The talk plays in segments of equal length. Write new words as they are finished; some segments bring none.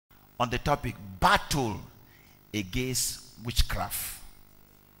on the topic battle against witchcraft.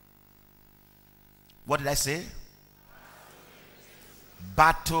 What did I say?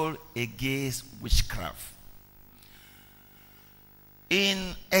 Battle against witchcraft.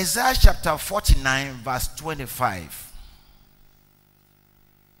 In Isaiah chapter 49 verse 25.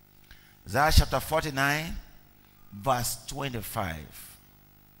 Isaiah chapter 49 verse 25.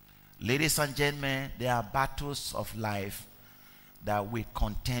 Ladies and gentlemen, there are battles of life that we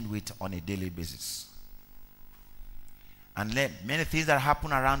contend with on a daily basis. And many things that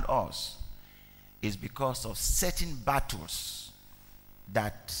happen around us is because of certain battles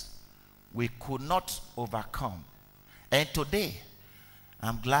that we could not overcome. And today,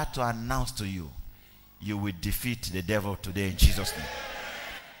 I'm glad to announce to you, you will defeat the devil today in Jesus' name.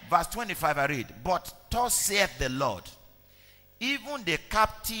 Verse 25 I read, but thus saith the Lord, even the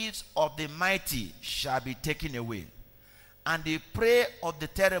captives of the mighty shall be taken away, and the prey of the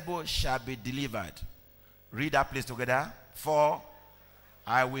terrible shall be delivered. Read that place together. For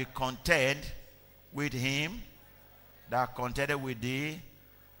I will contend with him that contended with thee,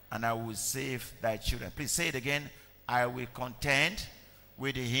 and I will save thy children. Please say it again. I will contend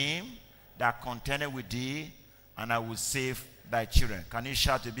with him that contended with thee, and I will save thy children. Can you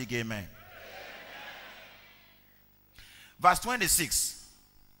shout a big amen? Verse 26.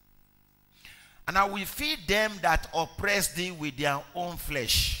 And I will feed them that oppress thee with their own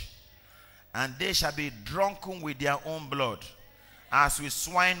flesh, and they shall be drunken with their own blood, as with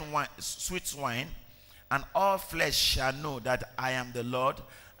sweet wine, and all flesh shall know that I am the Lord,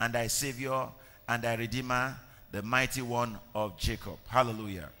 and thy Savior, and thy Redeemer, the mighty one of Jacob.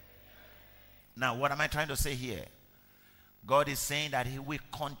 Hallelujah. Now, what am I trying to say here? God is saying that he will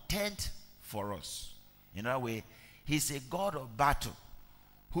contend for us. In other way, he's a God of battle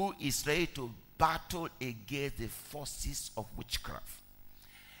who is ready to battle against the forces of witchcraft.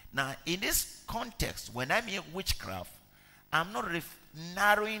 Now, in this context, when I mean witchcraft, I'm not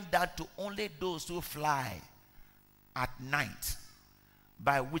narrowing that to only those who fly at night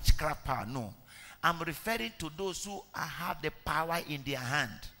by witchcraft power. No. I'm referring to those who have the power in their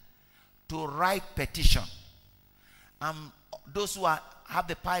hand to write petition. Those who have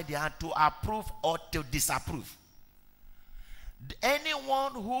the power in their hand to approve or to disapprove.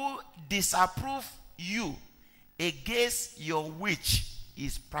 Anyone who disapproves you against your witch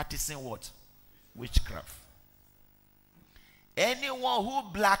is practicing what? Witchcraft. Anyone who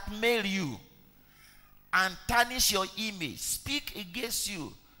blackmail you and tarnish your image, speak against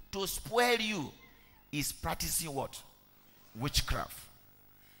you to spoil you, is practicing what? Witchcraft.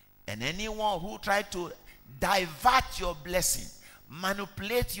 And anyone who try to divert your blessing,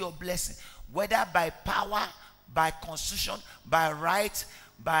 manipulate your blessing, whether by power, by constitution, by right,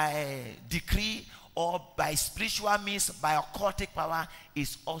 by decree, or by spiritual means, by occultic power,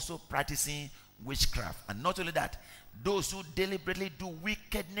 is also practicing witchcraft. And not only that, those who deliberately do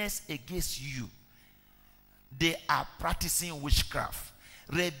wickedness against you, they are practicing witchcraft.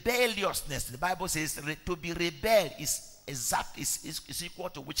 Rebelliousness, the Bible says, to be rebel is equal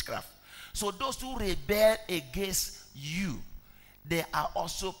to witchcraft. So those who rebel against you, they are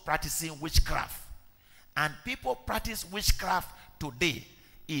also practicing witchcraft. And people practice witchcraft today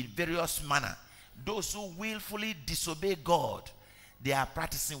in various manner. Those who willfully disobey God, they are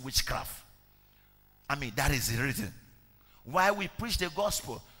practicing witchcraft. I mean, that is the reason why we preach the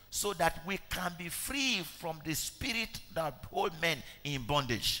gospel, so that we can be free from the spirit that hold men in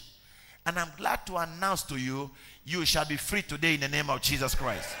bondage. And I'm glad to announce to you, you shall be free today in the name of Jesus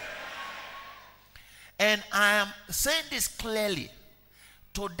Christ. And I am saying this clearly.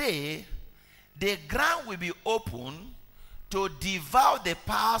 Today, the ground will be open to devour the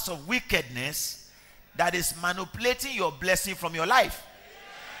powers of wickedness that is manipulating your blessing from your life.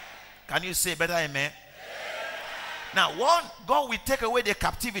 Can you say better amen? Now, one, God will take away the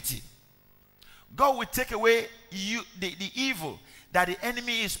captivity. God will take away the evil that the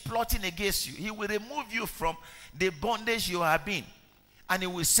enemy is plotting against you. He will remove you from the bondage you have been, and he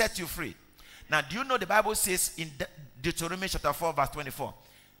will set you free. Now, do you know the Bible says in Deuteronomy chapter 4 verse 24?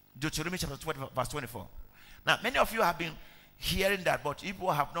 Deuteronomy chapter 24 verse 24. Now, many of you have been hearing that, but people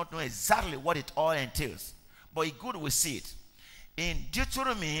have not known exactly what it all entails. But it's good we see it. In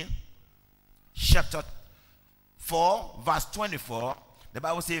Deuteronomy chapter 4 verse 24, the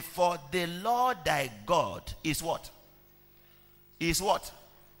Bible says, for the Lord thy God is what? Is what?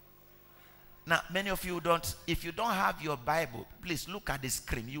 Now, many of you don't, if you don't have your Bible, please look at the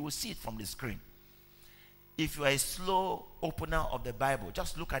screen. You will see it from the screen. If you are a slow opener of the Bible,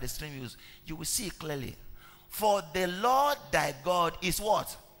 just look at the screen. You will see it clearly. For the Lord thy God is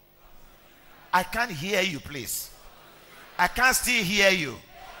what? I can't hear you, please. I can't still hear you.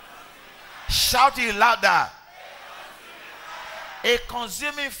 Shout it louder. A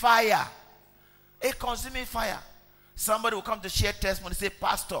consuming fire. A consuming fire. Somebody will come to share testimony, say,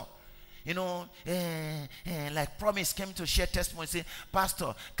 Pastor, you know, like Promise came to share testimony, say,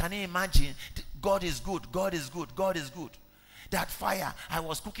 Pastor, can you imagine? God is good, God is good, God is good. That fire, I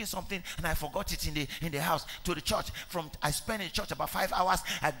was cooking something and I forgot it in the house to the church. I spent in church about 5 hours.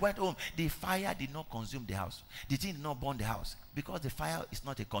 I went home. The fire did not consume the house. The thing did not burn the house because the fire is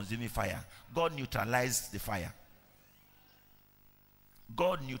not a consuming fire. God neutralized the fire.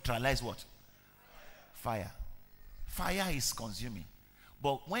 God neutralized what? Fire. Fire is consuming.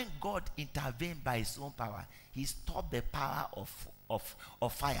 But when God intervened by his own power, he stopped the power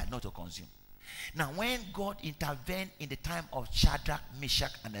of fire not to consume. Now, when God intervened in the time of Shadrach,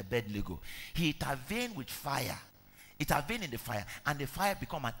 Meshach, and Abednego, he intervened with fire. Intervened in the fire, and the fire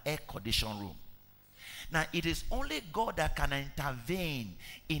became an air condition room. Now, it is only God that can intervene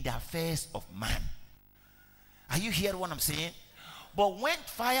in the affairs of man. Are you hearing what I'm saying? But when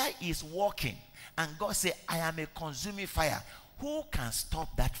fire is working, and God says, I am a consuming fire, who can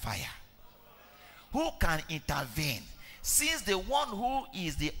stop that fire? Who can intervene? Since the one who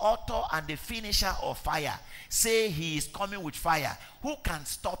is the author and the finisher of fire say he is coming with fire, who can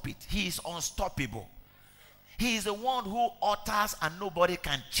stop it? He is unstoppable. He is the one who utters and nobody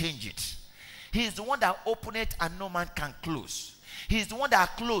can change it. He is the one that opens it and no man can close. He is the one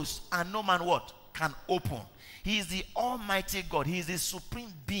that closes and no man what? Can open. He is the Almighty God. He is the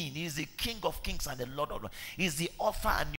supreme being. He is the King of kings and the Lord of lords. He is the Alpha and